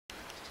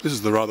This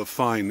is the rather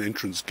fine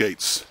entrance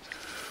gates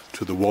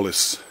to the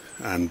Wallace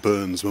and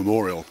Burns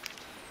Memorial.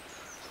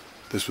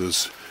 This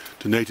was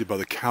donated by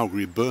the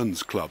Calgary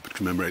Burns Club to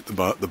commemorate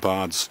the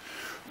Bard's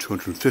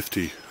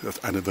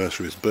 250th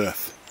anniversary of his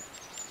birth.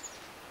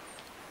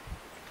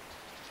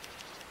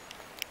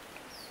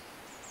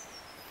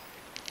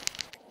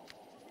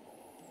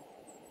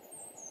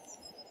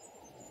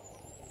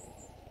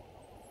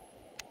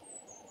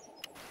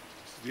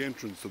 This is the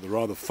entrance to the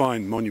rather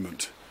fine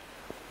monument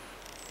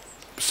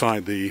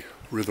beside the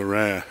River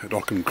Aire at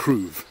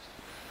Auchincruive,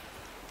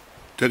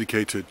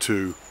 dedicated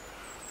to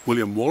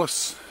William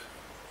Wallace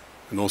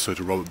and also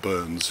to Robert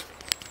Burns.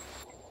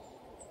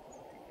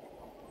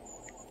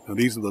 Now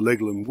these are the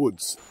Leglen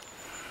Woods.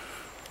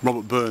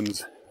 Robert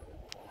Burns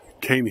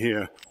came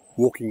here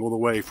walking all the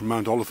way from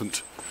Mount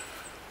Oliphant.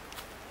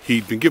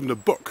 He'd been given a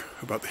book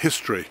about the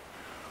history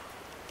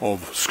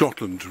of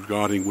Scotland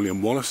regarding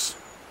William Wallace.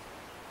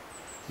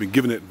 He'd been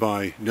given it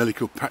by Nellie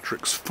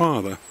Kilpatrick's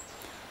father,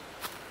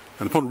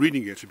 and upon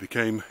reading it he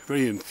became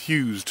very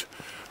enthused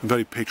and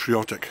very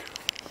patriotic.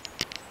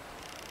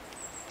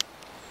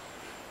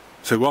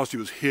 So whilst he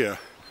was here,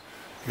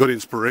 he got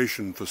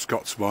inspiration for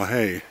Scots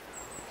Wahey.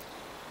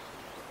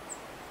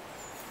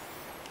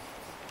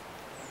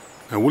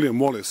 Now William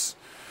Wallace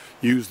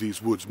used these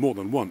woods more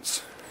than once.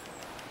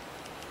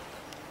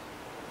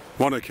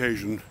 One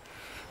occasion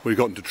where he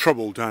got into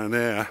trouble down in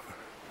Ayr,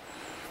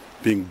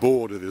 being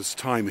bored of his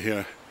time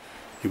here,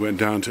 he went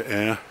down to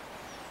Ayr,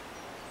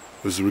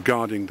 was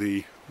regarding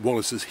the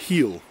Wallace's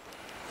heel,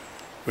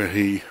 where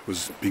he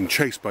was being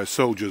chased by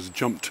soldiers,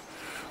 jumped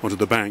onto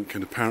the bank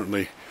and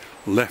apparently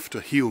left a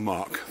heel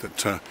mark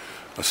that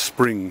a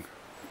spring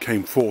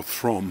came forth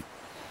from.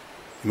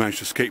 He managed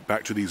to escape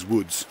back to these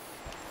woods.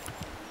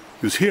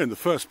 He was here in the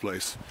first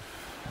place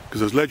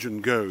because, as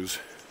legend goes,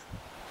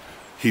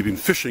 he'd been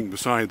fishing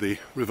beside the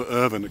River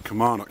Irvine at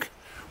Kilmarnock,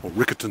 or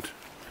Riccarton,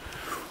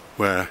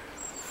 where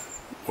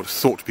what is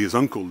thought to be his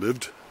uncle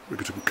lived,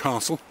 Riccarton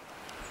Castle,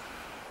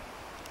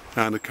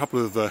 and a couple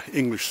of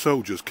English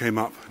soldiers came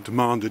up and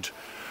demanded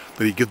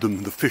that he give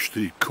them the fish that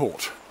he'd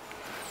caught.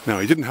 Now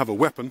he didn't have a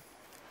weapon.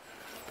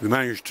 He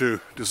managed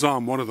to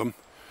disarm one of them,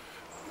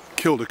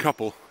 killed a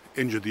couple,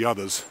 injured the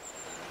others,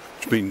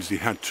 which means he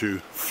had to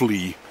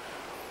flee.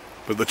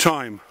 But at the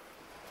time,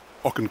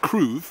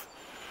 Auchincruive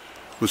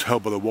was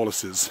held by the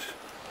Wallaces,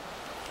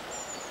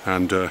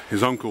 and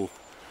his uncle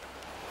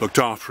looked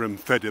after him,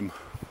 fed him,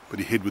 but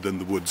he hid within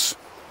the woods.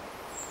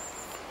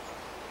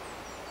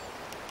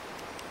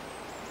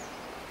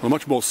 On a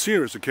much more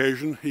serious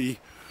occasion, he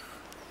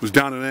was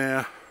down in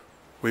Ayr,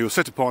 where he was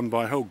set upon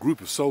by a whole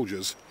group of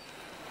soldiers.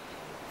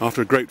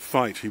 After a great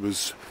fight, he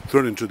was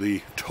thrown into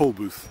the toll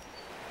booth,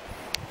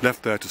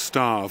 left there to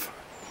starve.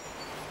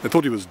 They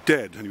thought he was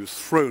dead, and he was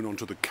thrown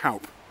onto the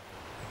cowp.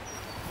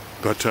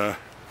 But I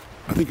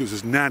think it was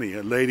his nanny,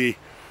 a lady,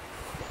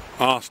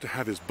 asked to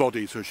have his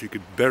body so she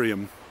could bury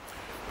him.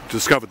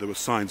 Discovered there were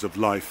signs of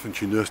life, and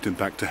she nursed him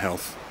back to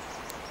health.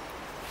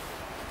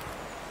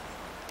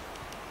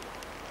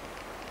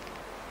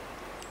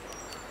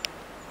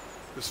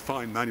 This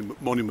fine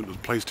monument was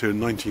placed here in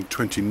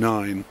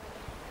 1929.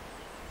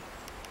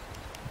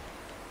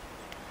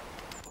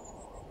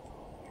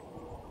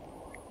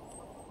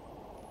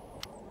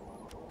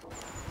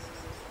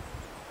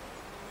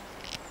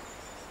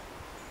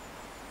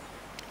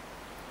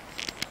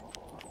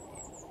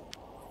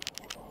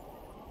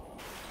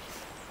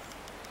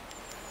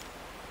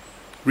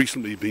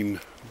 Recently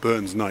been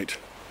Burns Night,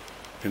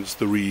 hence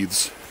the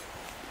wreaths.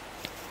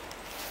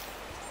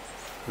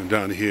 And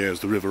down here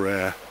is the River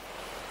Aire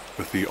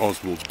with the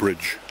Oswald's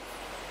Bridge.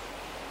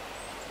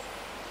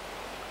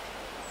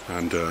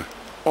 And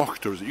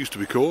Auchter, as it used to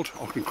be called,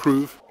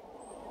 Auchincruive,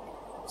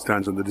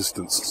 stands in the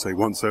distance, say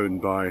once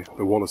owned by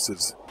the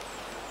Wallaces,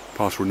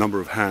 passed for a number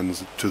of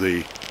hands to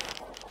the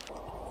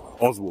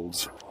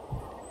Oswalds.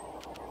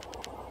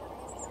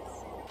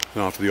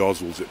 And after the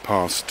Oswalds it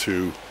passed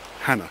to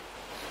Hannah,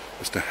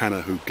 Mr.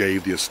 Hannah, who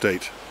gave the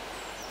estate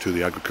to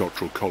the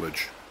Agricultural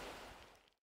College.